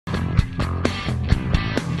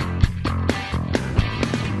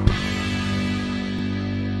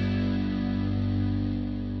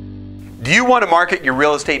Do you want to market your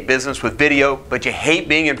real estate business with video, but you hate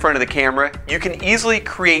being in front of the camera? You can easily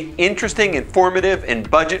create interesting, informative, and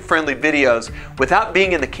budget-friendly videos without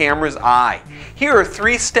being in the camera's eye. Here are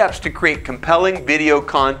 3 steps to create compelling video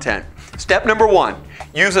content. Step number 1,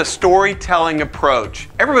 use a storytelling approach.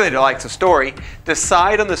 Everybody likes a story.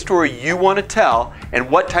 Decide on the story you want to tell and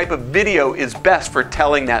what type of video is best for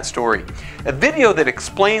telling that story. A video that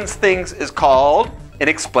explains things is called an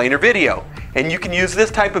explainer video. And you can use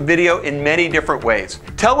this type of video in many different ways.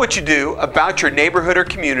 Tell what you do about your neighborhood or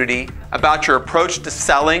community, about your approach to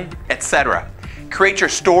selling, etc. Create your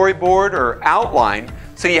storyboard or outline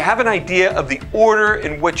so you have an idea of the order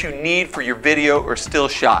in what you need for your video or still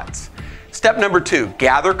shots. Step number 2,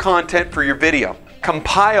 gather content for your video.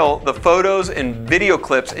 Compile the photos and video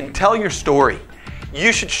clips and tell your story.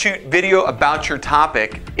 You should shoot video about your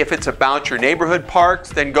topic. If it's about your neighborhood parks,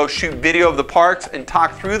 then go shoot video of the parks and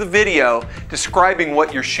talk through the video describing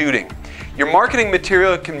what you're shooting. Your marketing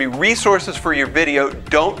material can be resources for your video.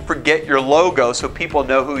 Don't forget your logo so people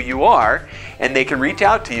know who you are and they can reach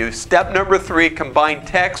out to you. Step number 3, combine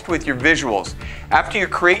text with your visuals. After you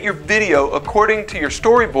create your video according to your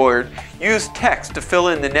storyboard, use text to fill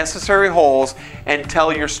in the necessary holes and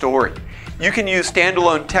tell your story. You can use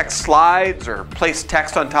standalone text slides or place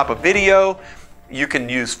text on top of video. You can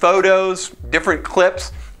use photos, different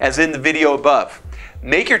clips, as in the video above.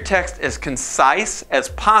 Make your text as concise as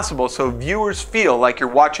possible so viewers feel like you're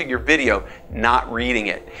watching your video, not reading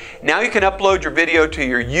it. Now you can upload your video to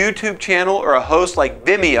your YouTube channel or a host like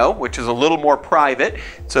Vimeo, which is a little more private,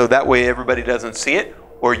 so that way everybody doesn't see it,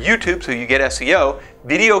 or YouTube so you get SEO.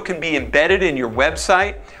 Video can be embedded in your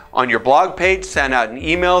website, on your blog page, send out in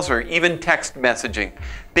emails, or even text messaging.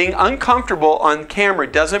 Being uncomfortable on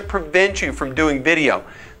camera doesn't prevent you from doing video.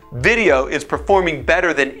 Video is performing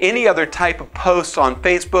better than any other type of posts on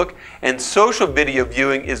Facebook, and social video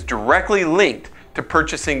viewing is directly linked to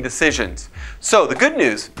purchasing decisions. So the good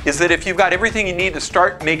news is that if you've got everything you need to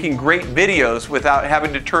start making great videos without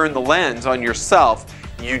having to turn the lens on yourself,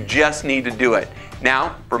 you just need to do it.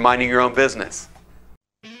 Now, for minding your own business.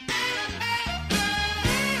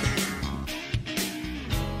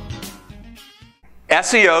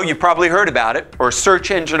 SEO, you've probably heard about it, or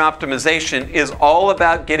search engine optimization, is all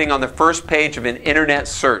about getting on the first page of an internet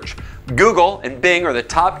search. Google and Bing are the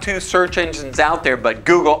top 2 search engines out there, but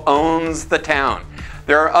Google owns the town.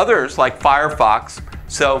 There are others like Firefox,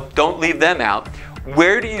 so don't leave them out.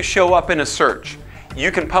 Where do you show up in a search?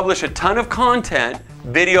 You can publish a ton of content,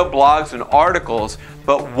 video, blogs, and articles,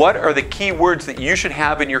 but what are the keywords that you should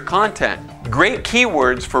have in your content? Great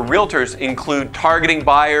keywords for realtors include targeting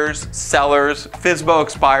buyers, sellers, FSBO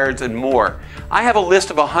expireds, and more. I have a list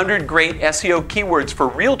of 100 great SEO keywords for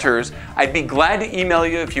realtors. I'd be glad to email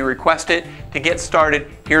you if you request it. To get started,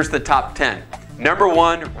 here's the top 10. Number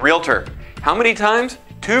 1, realtor. How many times?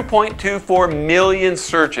 2.24 million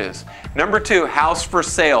searches. Number 2, house for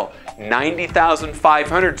sale.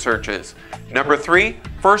 90,500 searches. Number 3,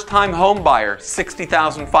 first-time home buyer,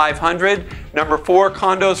 60,500. Number 4,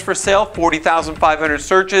 condos for sale, 40,500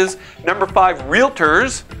 searches. Number 5,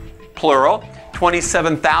 realtors, plural,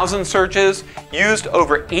 27,000 searches. Used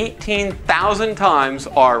over 18,000 times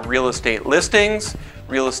are real estate listings,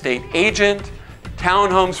 real estate agent,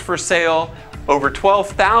 townhomes for sale. Over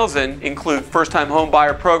 12,000 include first-time home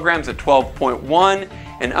buyer programs at 12.1,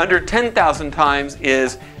 and under 10,000 times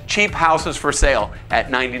is cheap houses for sale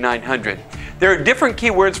at 9,900. There are different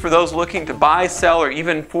keywords for those looking to buy, sell, or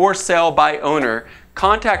even for sale by owner.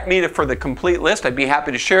 Contact me for the complete list. I'd be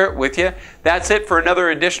happy to share it with you. That's it for another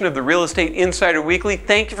edition of the Real Estate Insider Weekly.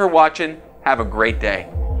 Thank you for watching. Have a great day.